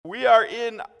We are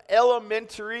in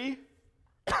elementary.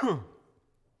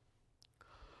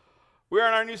 We're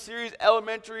in our new series,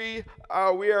 Elementary.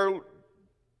 We are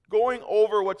going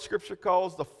over what Scripture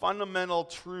calls the fundamental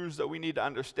truths that we need to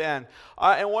understand.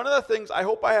 And one of the things, I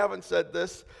hope I haven't said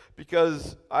this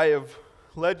because I have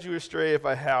led you astray if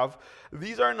I have,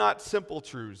 these are not simple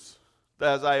truths,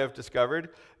 as I have discovered.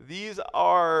 These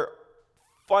are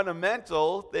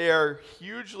fundamental. They are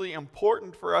hugely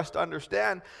important for us to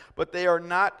understand, but they are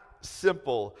not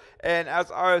simple. And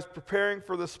as I was preparing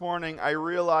for this morning, I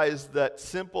realized that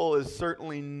simple is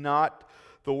certainly not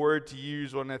the word to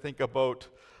use when I think about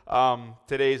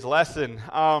today's lesson.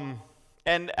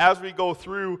 And as we go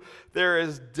through, there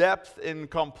is depth and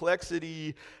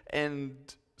complexity and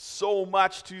so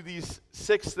much to these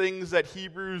 6 things that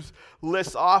Hebrews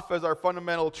lists off as our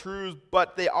fundamental truths,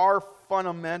 but they are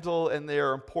fundamental and they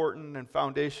are important and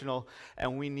foundational,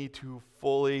 and we need to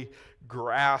fully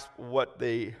grasp what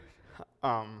they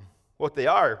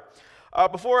are.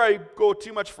 Before I go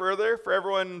too much further, for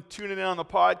everyone tuning in on the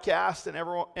podcast and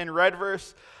everyone in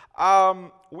Redverse,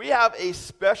 we have a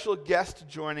special guest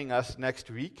joining us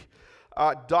next week.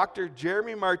 Dr.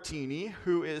 Jeremy Martini,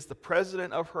 who is the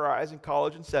president of Horizon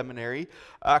College and Seminary,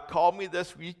 called me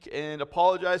this week and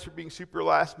apologized for being super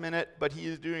last minute, but he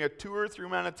is doing a tour through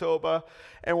Manitoba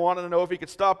and wanted to know if he could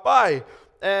stop by.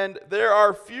 And there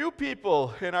are few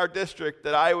people in our district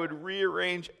that I would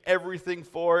rearrange everything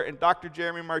for, and Dr.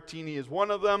 Jeremy Martini is one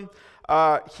of them.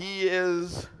 He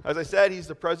is, as I said, he's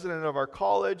the president of our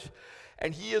college,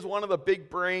 and he is one of the big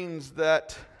brains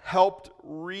that helped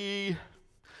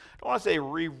I don't want to say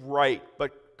rewrite,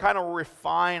 but kind of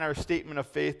refine our statement of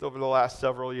faith over the last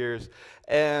several years.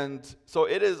 And so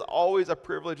it is always a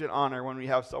privilege and honor when we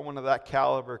have someone of that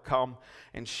caliber come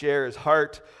and share his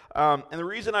heart. And the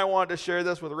reason I wanted to share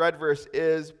this with Redverse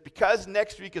is because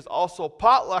next week is also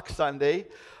Potluck Sunday.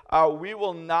 We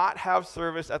will not have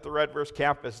service at the Redverse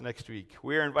campus next week.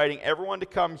 We are inviting everyone to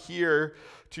come here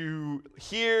to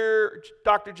hear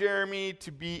Dr. Jeremy,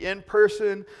 to be in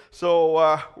person.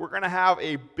 So we're going to have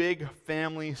a big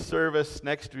family service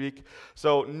next week.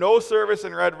 So no service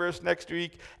in Redverse next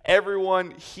week.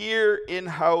 Everyone here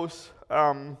in-house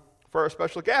for our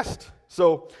special guest.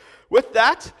 So with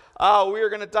that, we are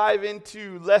going to dive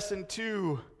into lesson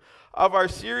 2 of our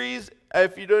series.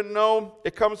 If you didn't know,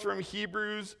 it comes from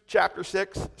Hebrews chapter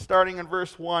 6, starting in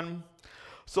verse 1.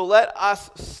 So let us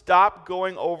stop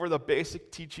going over the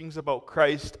basic teachings about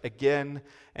Christ again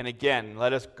and again.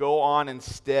 Let us go on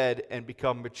instead and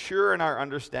become mature in our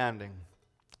understanding.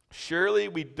 Surely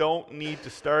we don't need to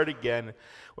start again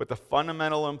with the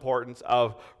fundamental importance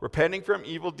of repenting from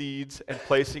evil deeds and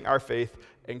placing our faith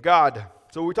in God.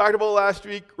 So we talked about last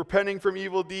week, repenting from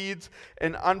evil deeds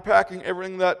and unpacking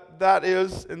everything that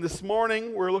is. And this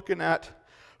morning, we're looking at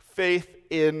faith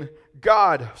in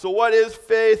God. So what is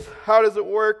faith? How does it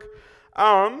work?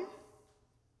 Oh,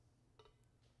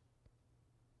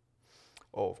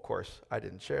 of course, I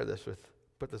didn't share this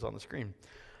put this on the screen.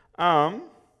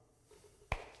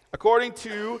 According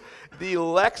to the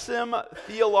Lexham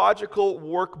Theological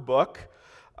Workbook,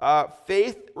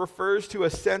 faith refers to a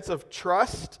sense of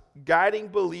trust, guiding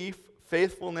belief,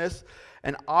 faithfulness,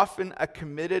 and often a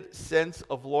committed sense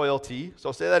of loyalty. So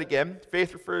I'll say that again.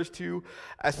 Faith refers to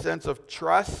a sense of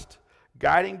trust,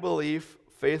 guiding belief,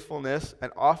 faithfulness,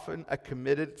 and often a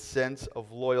committed sense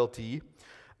of loyalty.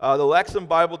 The Lexham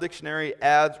Bible Dictionary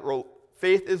adds,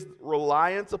 faith is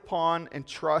reliance upon and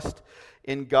trust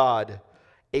in God,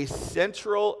 a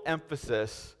central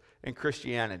emphasis in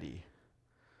Christianity.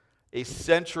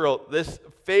 This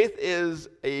faith is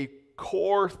a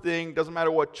core thing. Doesn't matter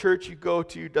what church you go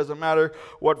to, doesn't matter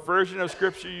what version of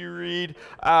Scripture you read.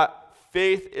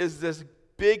 Faith is this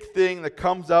big thing that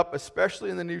comes up, especially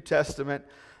in the New Testament.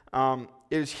 It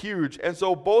is huge. And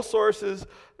so both sources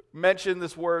mention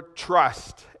this word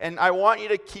trust. And I want you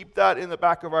to keep that in the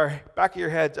back of your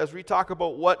heads as we talk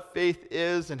about what faith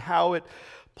is and how it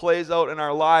plays out in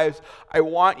our lives. I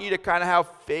want you to kind of have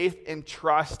faith and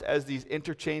trust as these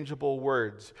interchangeable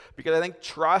words, because I think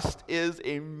trust is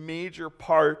a major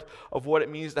part of what it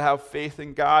means to have faith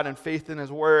in God and faith in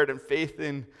His Word and faith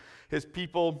in His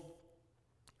people.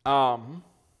 The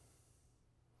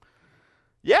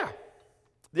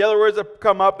other words that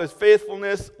come up is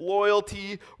faithfulness,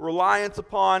 loyalty, reliance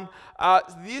upon.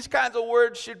 These kinds of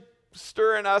words should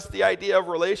stir in us the idea of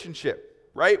relationship.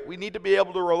 Right? We need to be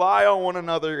able to rely on one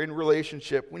another in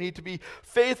relationship. We need to be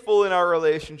faithful in our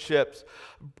relationships.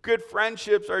 Good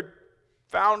friendships are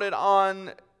founded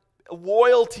on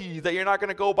loyalty, that you're not going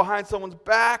to go behind someone's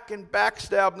back and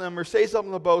backstab them or say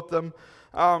something about them.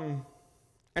 And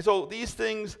so these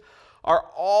things are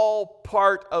all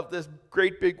part of this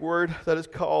great big word that is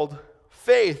called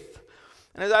faith.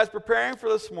 And as I was preparing for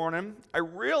this morning, I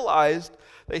realized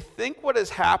that I think what has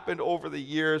happened over the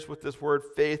years with this word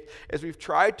faith is we've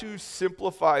tried to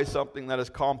simplify something that is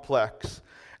complex.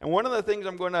 And one of the things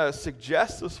I'm going to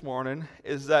suggest this morning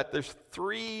is that there's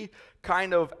three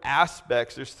kind of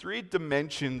aspects, there's three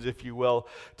dimensions, if you will,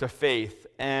 to faith.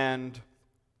 And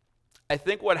I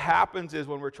think what happens is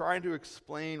when we're trying to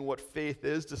explain what faith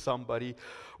is to somebody,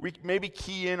 we maybe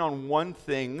key in on one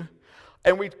thing,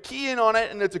 and we key in on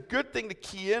it, and it's a good thing to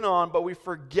key in on, but we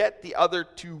forget the other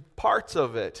two parts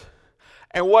of it.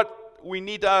 And what we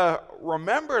need to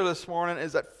remember this morning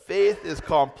is that faith is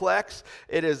complex.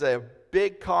 It is a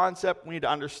big concept. We need to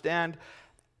understand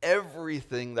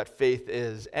everything that faith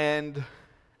is. And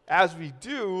as we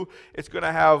do, it's going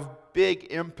to have big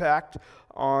impact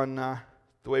on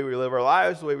the way we live our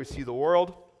lives, the way we see the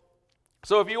world.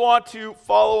 So if you want to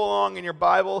follow along in your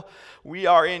Bible, we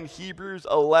are in Hebrews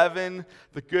 11,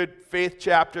 the good faith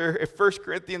chapter. If 1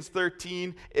 Corinthians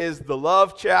 13 is the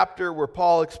love chapter where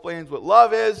Paul explains what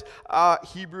love is,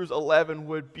 Hebrews 11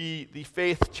 would be the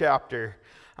faith chapter.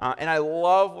 And I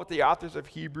love what the authors of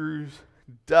Hebrews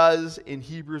does in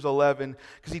Hebrews 11,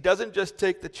 because he doesn't just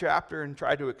take the chapter and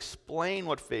try to explain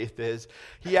what faith is.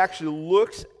 He actually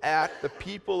looks at the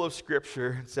people of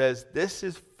Scripture and says, this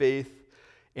is faith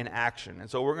in action. And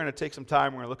so we're going to take some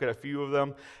time, we're going to look at a few of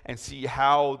them and see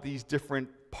how these different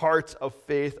parts of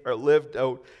faith are lived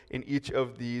out in each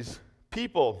of these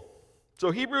people. So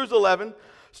Hebrews 11,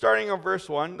 starting on verse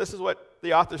 1, this is what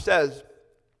the author says.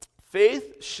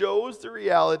 Faith shows the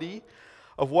reality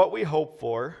of what we hope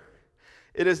for.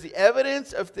 It is the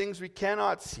evidence of things we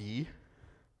cannot see.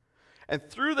 And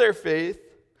through their faith,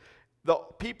 the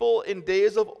people in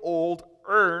days of old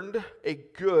earned a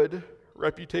good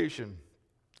reputation.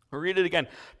 I'll read it again,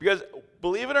 because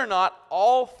believe it or not,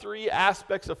 all three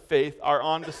aspects of faith are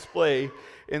on display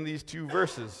in these two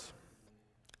verses.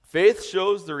 Faith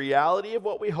shows the reality of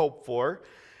what we hope for.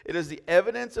 It is the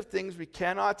evidence of things we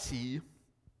cannot see.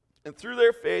 And through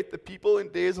their faith, the people in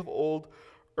days of old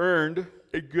earned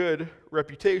a good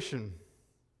reputation.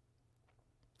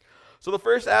 So the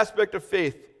first aspect of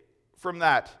faith from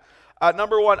that,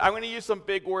 number one, I'm going to use some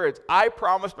big words. I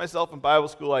promised myself in Bible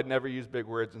school I'd never use big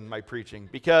words in my preaching,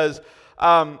 because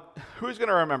who's going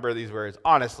to remember these words,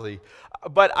 honestly?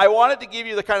 But I wanted to give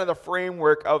you the kind of the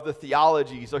framework of the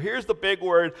theology. So here's the big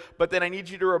word, but then I need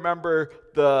you to remember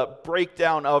the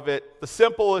breakdown of it, the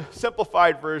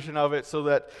simplified version of it, so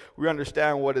that we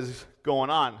understand what is going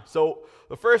on. So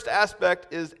the first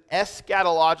aspect is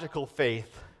eschatological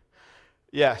faith.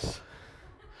 Yes.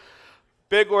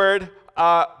 Big word.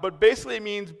 But basically it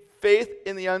means faith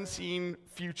in the unseen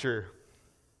future.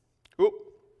 Oop.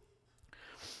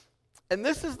 And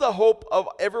this is the hope of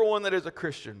everyone that is a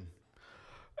Christian.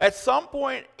 At some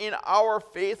point in our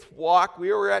faith walk,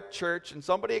 we were at church and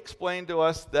somebody explained to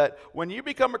us that when you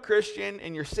become a Christian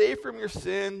and you're saved from your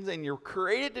sins and you're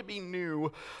created to be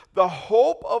new, the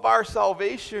hope of our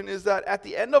salvation is that at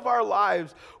the end of our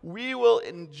lives, we will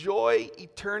enjoy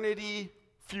eternity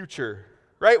future.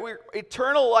 Right?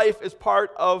 Eternal life is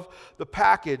part of the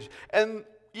package. And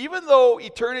even though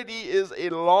eternity is a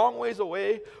long ways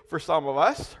away for some of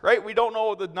us, right? We don't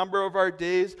know the number of our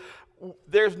days.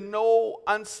 There's no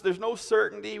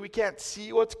certainty. We can't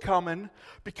see what's coming.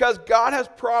 Because God has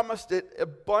promised it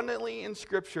abundantly in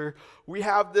Scripture, we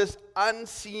have this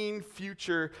unseen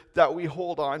future that we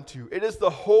hold on to. It is the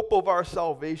hope of our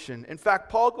salvation. In fact,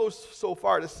 Paul goes so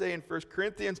far to say in 1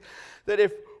 Corinthians that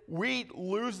if we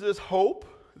lose this hope,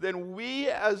 then we,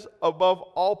 as above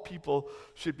all people,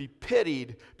 should be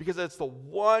pitied, because it's the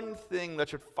one thing that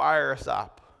should fire us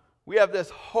up. We have this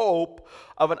hope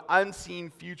of an unseen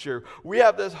future. We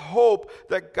have this hope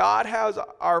that God has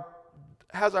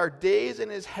our days in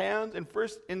His hands.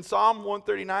 In Psalm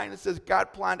 139, it says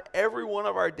God planned every one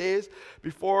of our days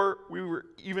before we were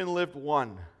even lived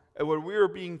one. And when we were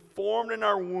being formed in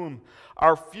our womb,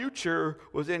 our future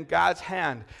was in God's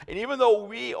hand. And even though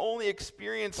we only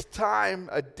experience time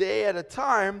a day at a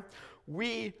time,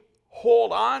 we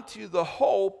hold on to the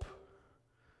hope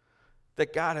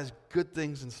that God has good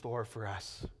things in store for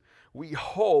us. We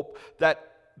hope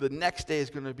that the next day is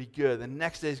going to be good. The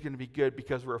next day is going to be good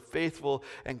because we're faithful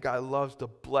and God loves to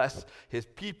bless His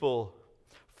people.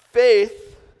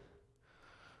 Faith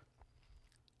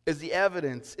is the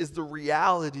evidence, is the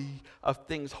reality of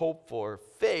things hoped for.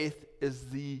 Faith is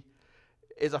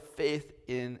a faith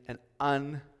in an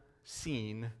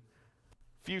unseen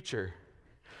future.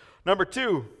 Number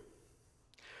two,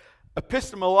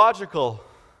 epistemological.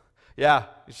 Yeah,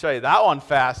 you show you that one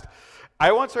fast.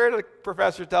 I once heard a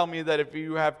professor tell me that if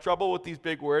you have trouble with these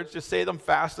big words, just say them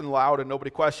fast and loud and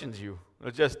nobody questions you.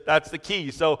 That's the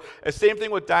key. So the same thing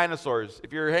with dinosaurs.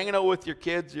 If you're hanging out with your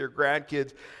kids, your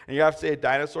grandkids, and you have to say a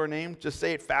dinosaur name, just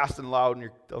say it fast and loud and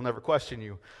they'll never question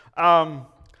you.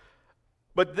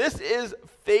 But this is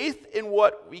faith in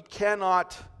what we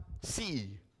cannot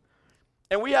see.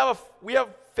 And we have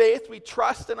faith, we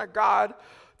trust in a God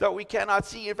that we cannot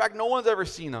see. In fact, no one's ever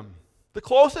seen him. The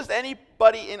closest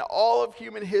anybody in all of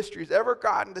human history has ever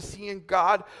gotten to seeing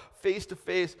God face to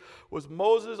face was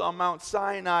Moses on Mount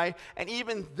Sinai. And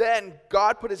even then,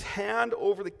 God put his hand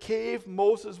over the cave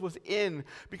Moses was in.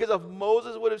 Because if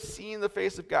Moses would have seen the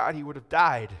face of God, he would have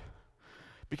died.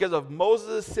 Because of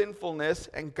Moses' sinfulness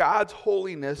and God's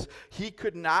holiness, he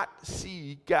could not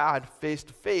see God face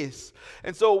to face.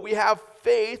 And so we have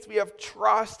faith, we have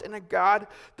trust in a God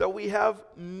that we have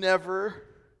never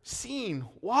seen.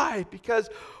 Why? Because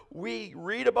we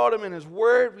read about him in his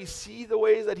word, we see the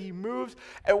ways that he moves,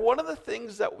 and one of the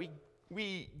things that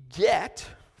we get,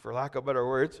 for lack of better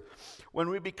words, when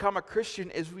we become a Christian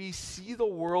is we see the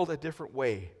world a different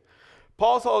way.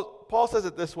 Paul says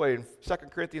it this way in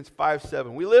 2 Corinthians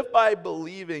 5:7. We live by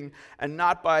believing and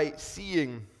not by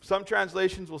seeing. Some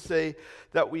translations will say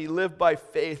that we live by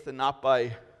faith and not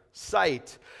by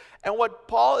sight. And what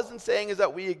Paul isn't saying is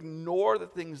that we ignore the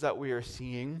things that we are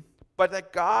seeing, but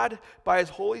that God, by his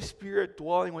Holy Spirit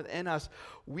dwelling within us,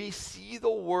 we see the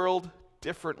world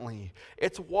differently.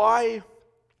 It's why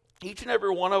each and every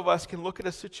one of us can look at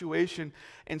a situation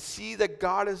and see that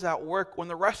God is at work when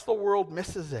the rest of the world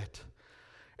misses it.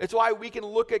 It's why we can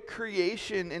look at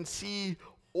creation and see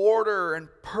order and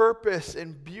purpose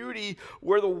and beauty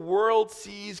where the world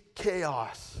sees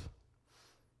chaos.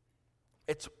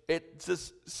 It's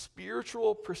this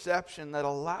spiritual perception that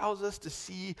allows us to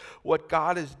see what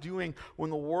God is doing when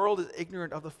the world is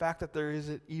ignorant of the fact that there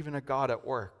isn't even a God at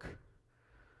work.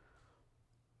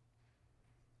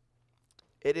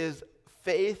 It is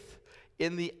faith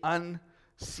in the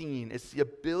unseen. It's the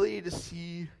ability to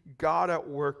see God at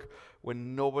work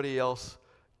when nobody else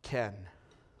can.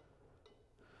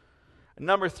 And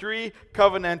number 3,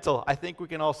 covenantal. I think we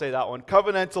can all say that one.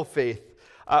 Covenantal faith.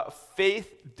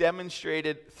 Faith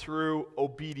demonstrated through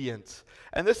obedience.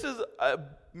 And this is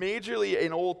majorly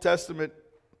an Old Testament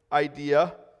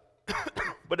idea,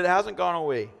 but it hasn't gone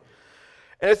away.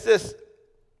 And it's this,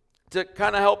 to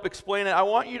kind of help explain it, I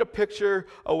want you to picture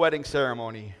a wedding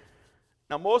ceremony.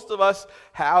 Now, most of us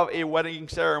have a wedding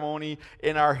ceremony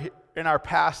in our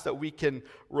past that we can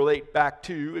relate back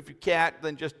to. If you can't,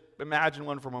 then just imagine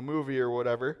one from a movie or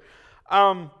whatever.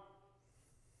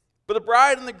 But the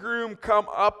bride and the groom come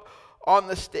up on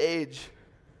the stage.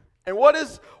 And what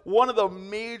is one of the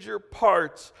major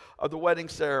parts of the wedding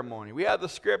ceremony? We have the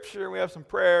scripture, we have some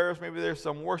prayers, maybe there's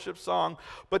some worship song.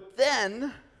 But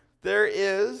then there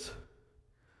is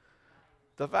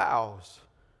the vows.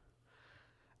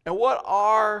 And what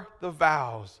are the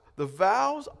vows? The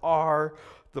vows are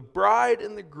the bride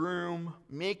and the groom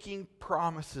making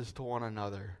promises to one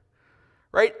another.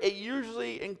 Right? It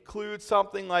usually includes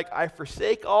something like, I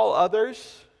forsake all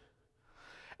others,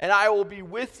 and I will be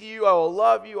with you, I will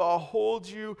love you, I'll hold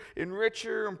you in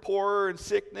richer and poorer, in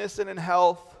sickness and in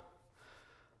health,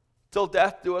 till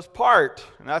death do us part.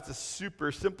 And that's a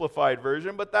super simplified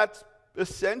version, but that's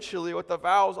essentially what the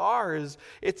vows are.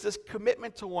 It's this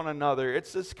commitment to one another.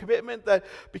 It's this commitment that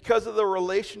because of the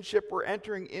relationship we're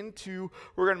entering into,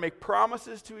 we're going to make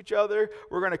promises to each other,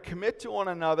 we're going to commit to one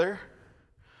another.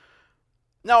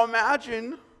 Now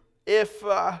imagine if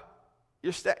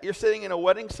you're sitting in a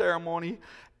wedding ceremony,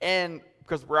 and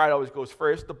because the bride always goes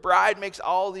first, the bride makes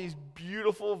all these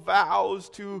beautiful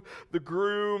vows to the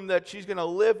groom that she's going to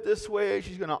live this way,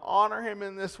 she's going to honor him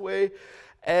in this way,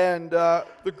 and the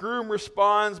groom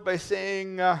responds by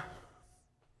saying,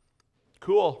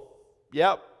 cool,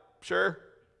 yep, sure,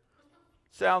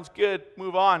 sounds good,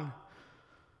 move on.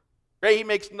 Right? He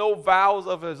makes no vows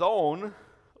of his own.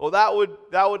 Well, that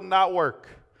would not work.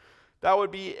 That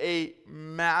would be a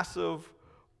massive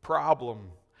problem.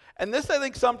 And this, I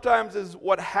think, sometimes is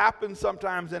what happens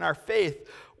sometimes in our faith.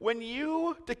 When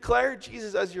you declare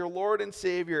Jesus as your Lord and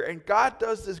Savior, and God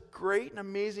does this great and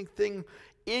amazing thing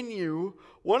in you,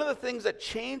 one of the things that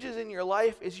changes in your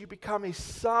life is you become a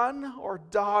son or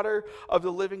daughter of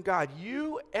the living God.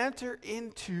 You enter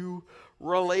into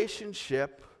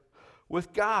relationship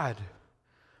with God.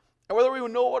 And whether we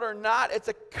know it or not, it's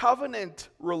a covenant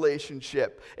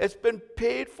relationship. It's been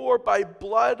paid for by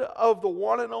blood of the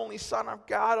one and only Son of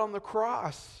God on the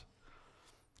cross.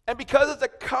 And because it's a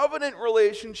covenant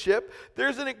relationship,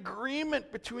 there's an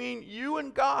agreement between you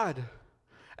and God.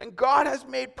 And God has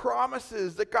made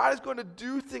promises that God is going to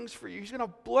do things for you. He's going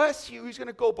to bless you. He's going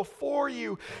to go before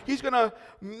you. He's going to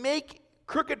make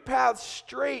crooked paths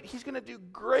straight. He's going to do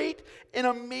great and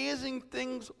amazing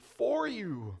things for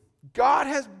you. God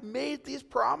has made these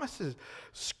promises.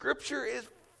 Scripture is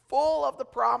full of the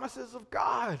promises of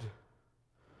God.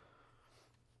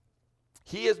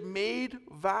 He has made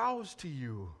vows to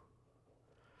you.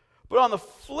 But on the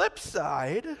flip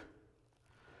side,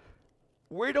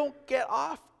 we don't get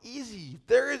off easy.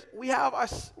 We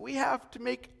have to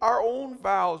make our own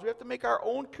vows. We have to make our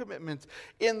own commitments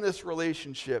in this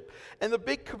relationship. And the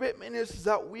big commitment is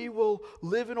that we will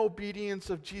live in obedience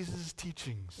of Jesus'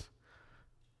 teachings.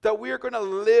 That we are going to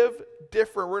live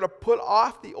different. We're going to put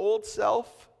off the old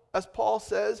self, as Paul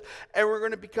says, and we're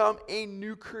going to become a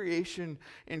new creation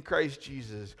in Christ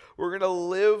Jesus. We're going to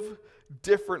live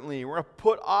differently. We're going to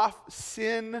put off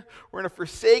sin. We're going to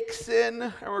forsake sin,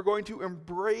 and we're going to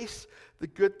embrace the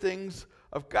good things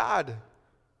of God.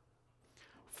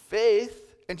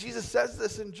 Faith, and Jesus says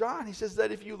this in John, he says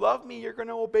that if you love me, you're going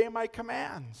to obey my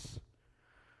commands.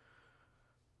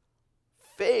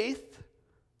 Faith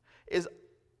is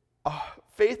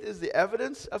the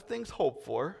evidence of things hoped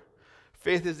for.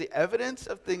 Faith is the evidence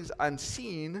of things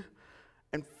unseen.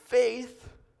 And faith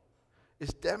is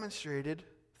demonstrated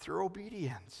through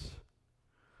obedience.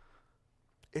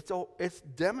 It's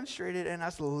demonstrated in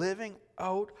us living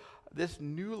out this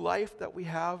new life that we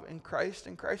have in Christ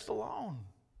and Christ alone.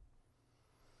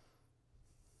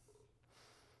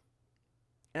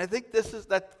 And I think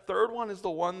that third one is the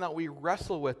one that we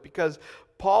wrestle with, because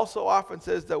Paul so often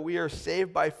says that we are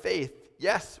saved by faith.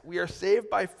 Yes, we are saved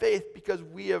by faith because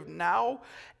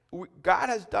God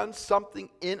has done something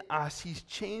in us. He's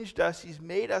changed us. He's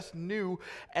made us new,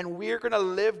 and we are going to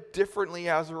live differently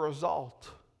as a result.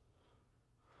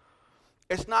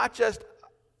 It's not just,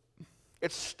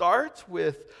 it starts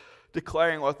with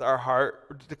declaring with our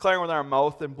heart, declaring with our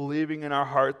mouth and believing in our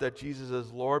heart that Jesus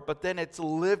is Lord, but then it's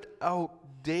lived out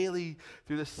daily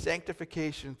through the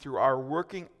sanctification, through our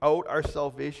working out our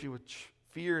salvation with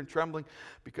fear and trembling,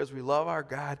 because we love our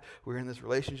God, we're in this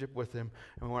relationship with Him,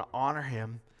 and we want to honor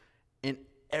Him in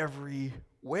every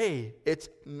way. It's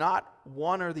not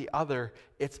one or the other,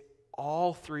 it's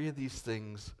all three of these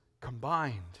things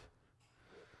combined.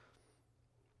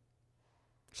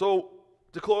 So,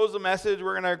 to close the message,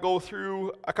 we're going to go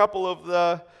through a couple of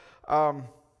the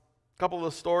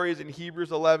stories in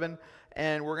Hebrews 11,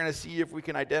 and we're going to see if we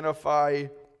can identify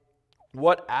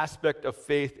what aspect of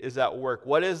faith is at work.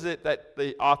 What is it that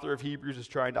the author of Hebrews is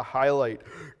trying to highlight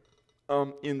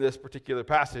in this particular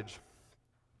passage?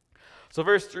 So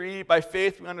verse 3, by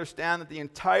faith we understand that the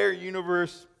entire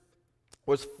universe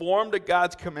was formed at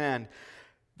God's command,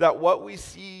 that what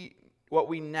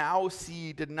we now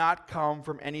see did not come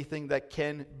from anything that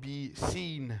can be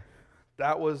seen.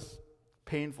 That was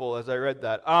painful as I read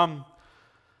that.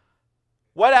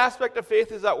 What aspect of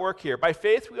faith is at work here? By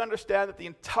faith, we understand that the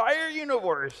entire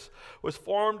universe was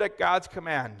formed at God's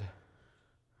command.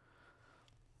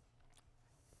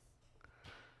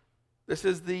 This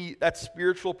is that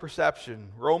spiritual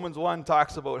perception. Romans 1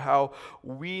 talks about how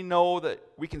we know that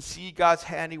we can see God's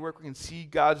handiwork, we can see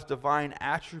God's divine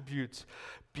attributes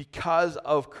because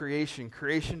of creation.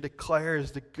 Creation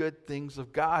declares the good things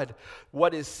of God.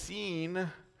 What is seen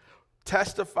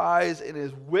testifies and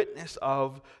is witness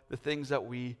of the things that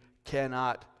we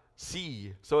cannot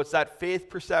see. So it's that faith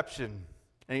perception.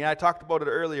 And again, I talked about it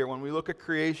earlier. When we look at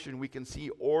creation, we can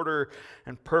see order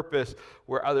and purpose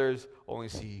where others only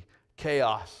see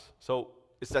chaos. So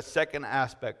it's that second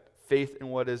aspect, faith in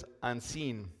what is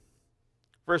unseen.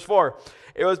 Verse 4,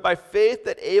 it was by faith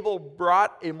that Abel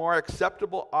brought a more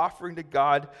acceptable offering to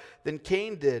God than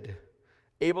Cain did.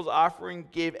 Abel's offering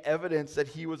gave evidence that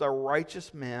he was a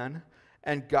righteous man,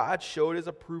 and God showed His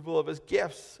approval of his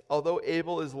gifts. Although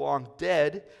Abel is long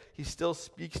dead, he still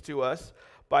speaks to us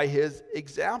by his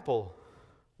example.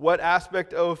 What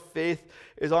aspect of faith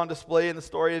is on display in the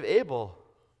story of Abel?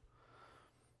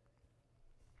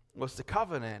 What's the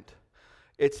covenant?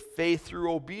 It's faith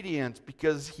through obedience,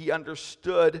 because he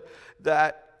understood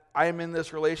that I am in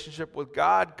this relationship with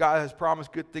God. God has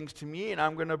promised good things to me, and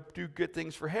I'm going to do good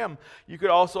things for him. You could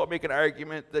also make an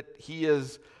argument that he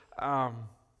is,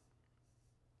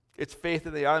 it's faith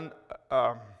in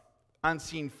the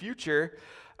unseen future,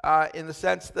 in the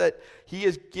sense that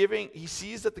he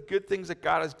sees that the good things that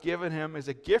God has given him is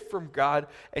a gift from God,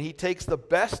 and he takes the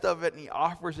best of it and he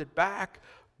offers it back,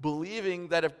 believing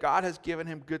that if God has given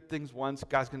him good things once,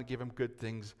 God's going to give him good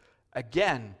things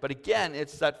again. But again,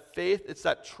 it's that faith, it's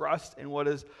that trust in what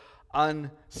is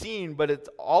unseen, but it's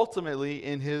ultimately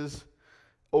in his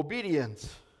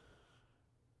obedience.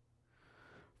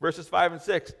 Verses 5 and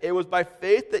 6. It was by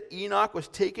faith that Enoch was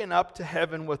taken up to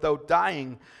heaven without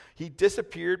dying. He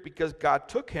disappeared because God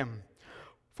took him.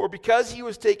 For because he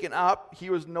was taken up, he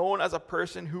was known as a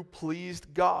person who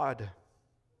pleased God.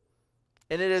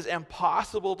 And it is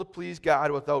impossible to please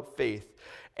God without faith.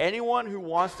 Anyone who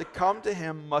wants to come to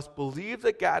him must believe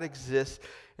that God exists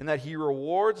and that he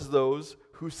rewards those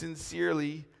who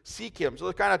sincerely seek him. So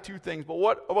there's kind of two things. But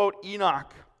what about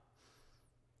Enoch?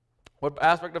 What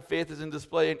aspect of faith is in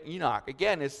display in Enoch?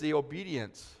 Again, it's the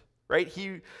obedience, right?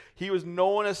 He was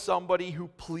known as somebody who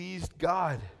pleased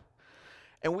God.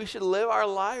 And we should live our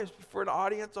lives before an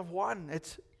audience of one.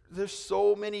 There's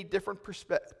so many different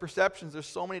perceptions. There's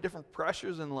so many different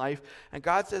pressures in life. And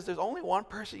God says there's only one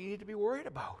person you need to be worried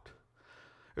about.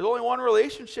 There's only one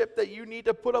relationship that you need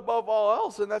to put above all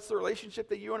else, and that's the relationship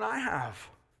that you and I have.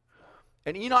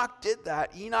 And Enoch did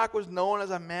that. Enoch was known as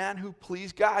a man who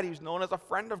pleased God. He was known as a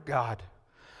friend of God.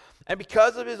 And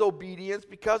because of his obedience,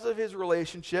 because of his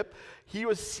relationship, he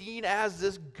was seen as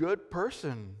this good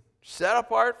person, set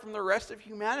apart from the rest of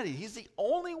humanity. He's the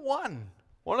only one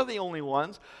of the only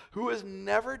ones, who has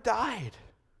never died.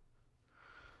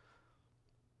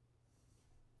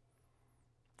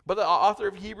 But the author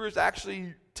of Hebrews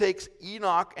actually takes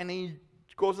Enoch and he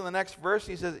goes in the next verse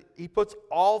and he says he puts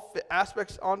all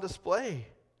aspects on display.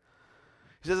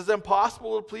 He says it's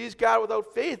impossible to please God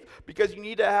without faith because you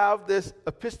need to have this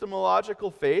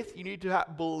epistemological faith. You need to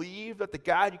believe that the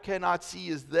God you cannot see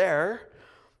is there.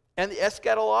 And the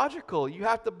eschatological, you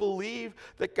have to believe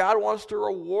that God wants to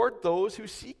reward those who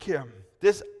seek him.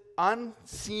 This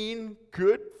unseen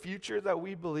good future that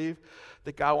we believe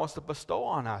that God wants to bestow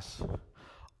on us.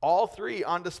 All three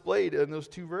on display in those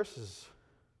two verses.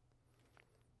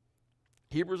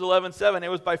 Hebrews 11:7, it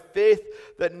was by faith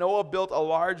that Noah built a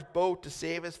large boat to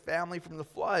save his family from the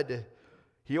flood.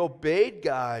 He obeyed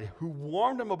God, who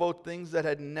warned him about things that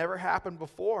had never happened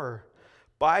before.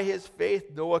 By his faith,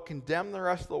 Noah condemned the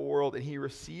rest of the world, and he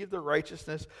received the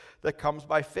righteousness that comes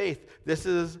by faith. This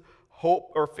is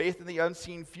hope or faith in the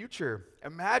unseen future.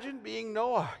 Imagine being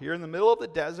Noah. You're in the middle of the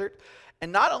desert,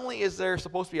 and not only is there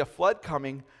supposed to be a flood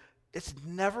coming, it's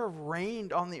never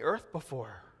rained on the earth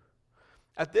before.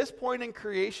 At this point in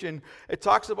creation, it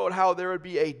talks about how there would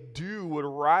be a dew would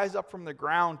rise up from the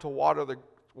ground to water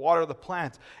the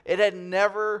plants. It had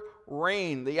never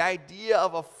rained. The idea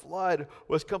of a flood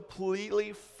was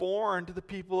completely foreign to the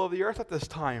people of the earth at this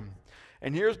time.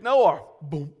 And here's Noah,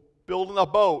 boom, building a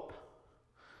boat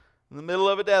in the middle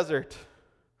of a desert,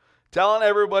 telling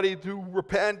everybody to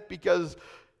repent because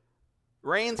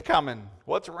rain's coming.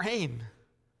 What's rain?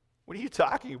 What are you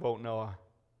talking about, Noah?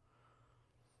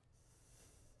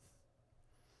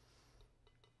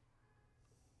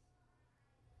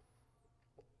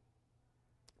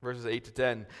 Verses 8 to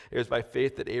 10, it was by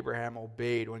faith that Abraham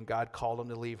obeyed when God called him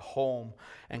to leave home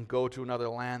and go to another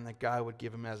land that God would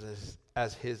give him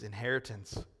as his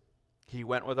inheritance. He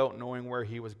went without knowing where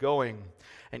he was going.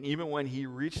 And even when he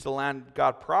reached the land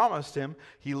God promised him,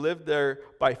 he lived there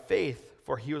by faith,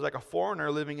 for he was like a foreigner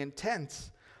living in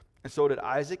tents. And so did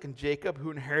Isaac and Jacob,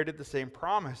 who inherited the same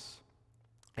promise.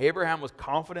 Abraham was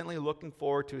confidently looking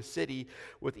forward to a city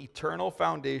with eternal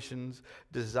foundations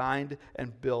designed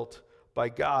and built by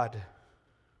God.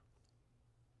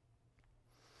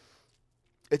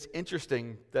 It's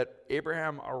interesting that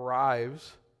Abraham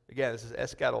arrives, again, this is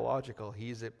eschatological.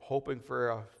 He's hoping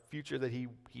for a future that he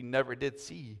never did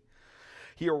see.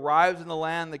 He arrives in the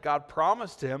land that God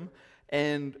promised him,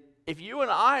 and if you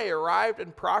and I arrived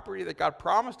in property that God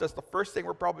promised us, the first thing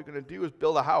we're probably going to do is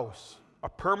build a house, a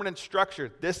permanent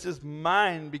structure. This is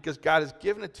mine because God has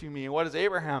given it to me. And what does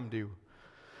Abraham do?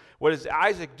 What does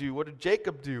Isaac do? What did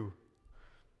Jacob do?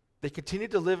 They continued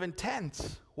to live in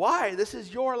tents. Why? This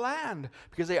is your land.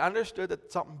 Because they understood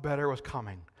that something better was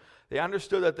coming. They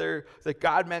understood that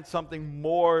God meant something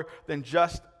more than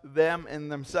just them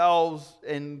and themselves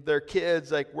and their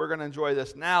kids. Like, we're going to enjoy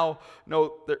this now.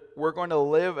 No, we're going to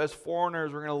live as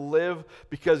foreigners. We're going to live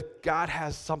because God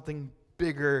has something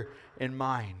bigger in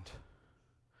mind.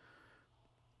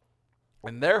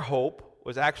 And their hope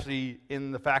was actually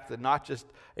in the fact that not just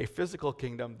a physical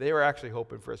kingdom, they were actually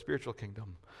hoping for a spiritual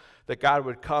kingdom. That God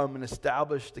would come and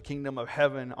establish the kingdom of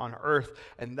heaven on earth,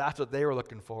 and that's what they were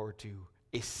looking forward to.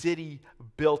 A city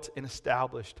built and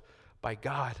established by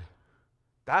God.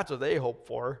 That's what they hoped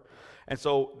for. And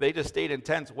so they just stayed in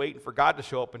tents waiting for God to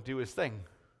show up and do his thing.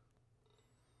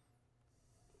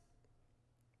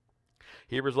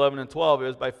 Hebrews 11 and 12, it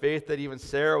was by faith that even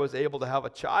Sarah was able to have a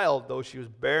child, though she was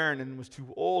barren and was too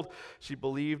old. She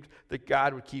believed that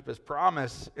God would keep his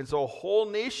promise. And so a whole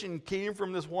nation came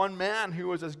from this one man who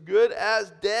was as good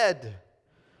as dead.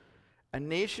 A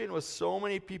nation with so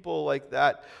many people like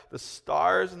that, the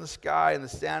stars in the sky and the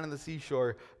sand on the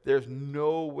seashore, there's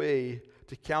no way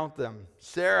to count them.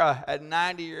 Sarah at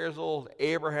 90 years old,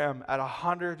 Abraham at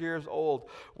 100 years old,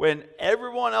 when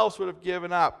everyone else would have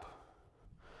given up.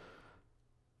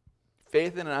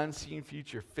 Faith in an unseen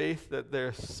future, faith that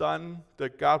their son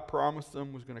that God promised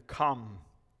them was going to come,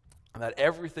 and that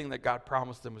everything that God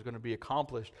promised them was going to be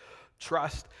accomplished.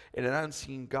 Trust in an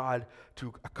unseen God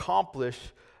to accomplish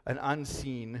an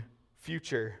unseen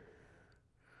future.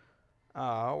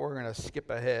 We're going to skip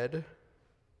ahead.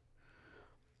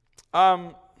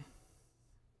 So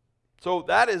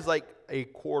that is like a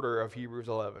quarter of Hebrews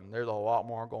 11. There's a lot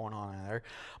more going on in there.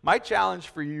 My challenge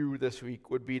for you this week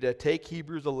would be to take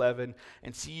Hebrews 11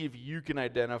 and see if you can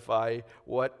identify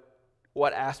what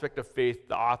aspect of faith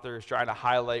the author is trying to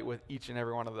highlight with each and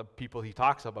every one of the people he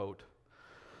talks about.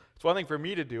 It's one thing for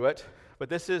me to do it, but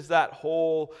this is that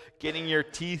whole getting your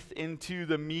teeth into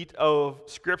the meat of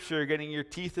Scripture, getting your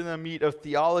teeth in the meat of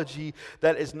theology.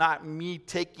 That is not me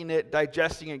taking it,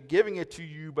 digesting it, giving it to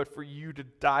you, but for you to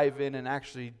dive in and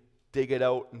actually dig it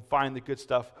out and find the good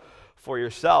stuff for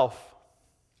yourself.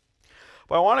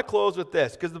 But I want to close with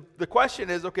this, because the question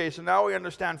is, okay, so now we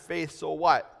understand faith, so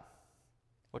what?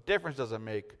 What difference does it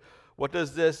make? What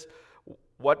does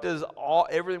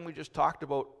everything we just talked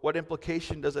about, what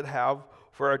implication does it have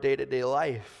for our day-to-day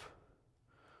life?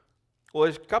 Well,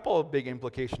 there's a couple of big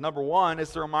implications. Number one,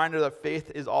 it's the reminder that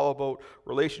faith is all about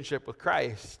relationship with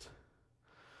Christ.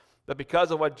 That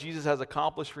because of what Jesus has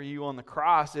accomplished for you on the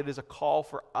cross, it is a call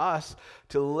for us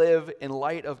to live in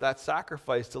light of that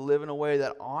sacrifice, to live in a way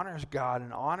that honors God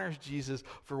and honors Jesus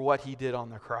for what he did on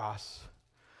the cross.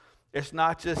 It's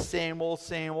not just same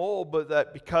old, but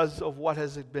that because of what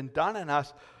has been done in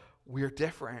us, we're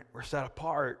different, we're set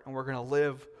apart, and we're going to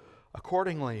live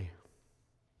accordingly.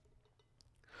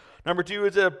 Number two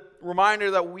is a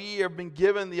reminder that we have been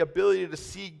given the ability to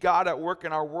see God at work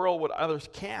in our world what others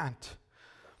can't.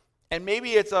 And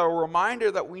maybe it's a reminder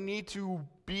that we need to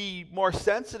be more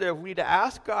sensitive. We need to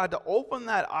ask God to open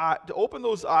that eye, to open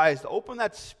those eyes, to open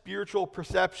that spiritual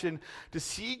perception, to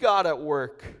see God at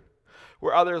work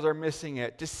where others are missing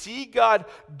it, to see God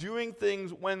doing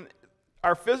things when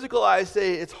our physical eyes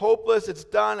say it's hopeless, it's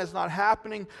done, it's not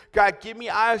happening. God, give me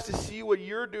eyes to see what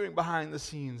you're doing behind the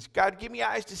scenes. God, give me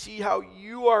eyes to see how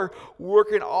you are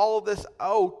working all of this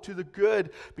out to the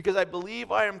good, because I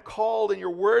believe I am called, and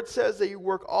your word says that you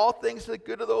work all things to the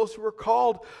good of those who are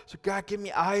called. So God, give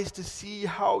me eyes to see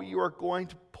how you are going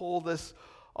to pull this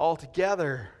all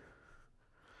together.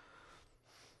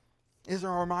 Is a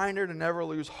reminder to never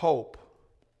lose hope.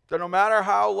 That no matter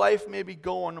how life may be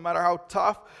going, no matter how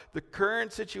tough the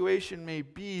current situation may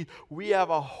be, we have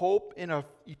a hope in an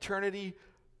eternity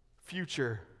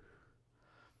future.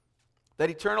 That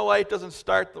eternal life doesn't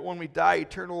start when we die.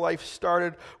 Eternal life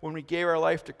started when we gave our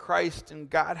life to Christ, and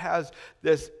God has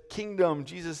this kingdom.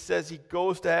 Jesus says he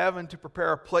goes to heaven to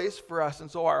prepare a place for us, and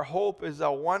so our hope is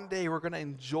that one day we're going to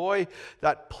enjoy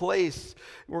that place.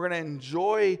 We're going to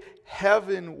enjoy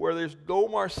heaven where there's no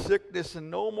more sickness and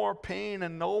no more pain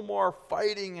and no more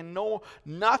fighting and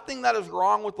nothing that is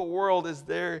wrong with the world is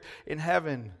there in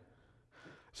heaven.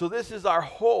 So this is our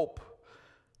hope.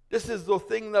 This is the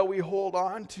thing that we hold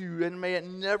on to, and may it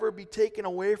never be taken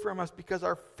away from us, because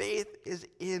our faith is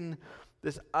in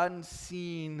this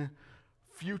unseen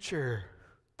future,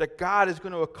 that God is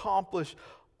going to accomplish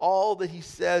all that he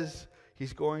says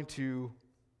he's going to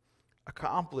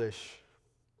accomplish.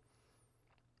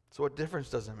 So what difference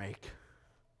does it make?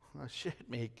 Well, it should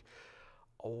make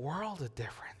a world of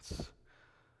difference.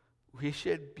 We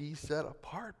should be set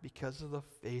apart because of the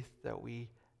faith that we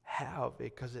have,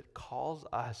 because it calls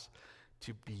us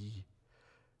to be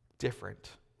different.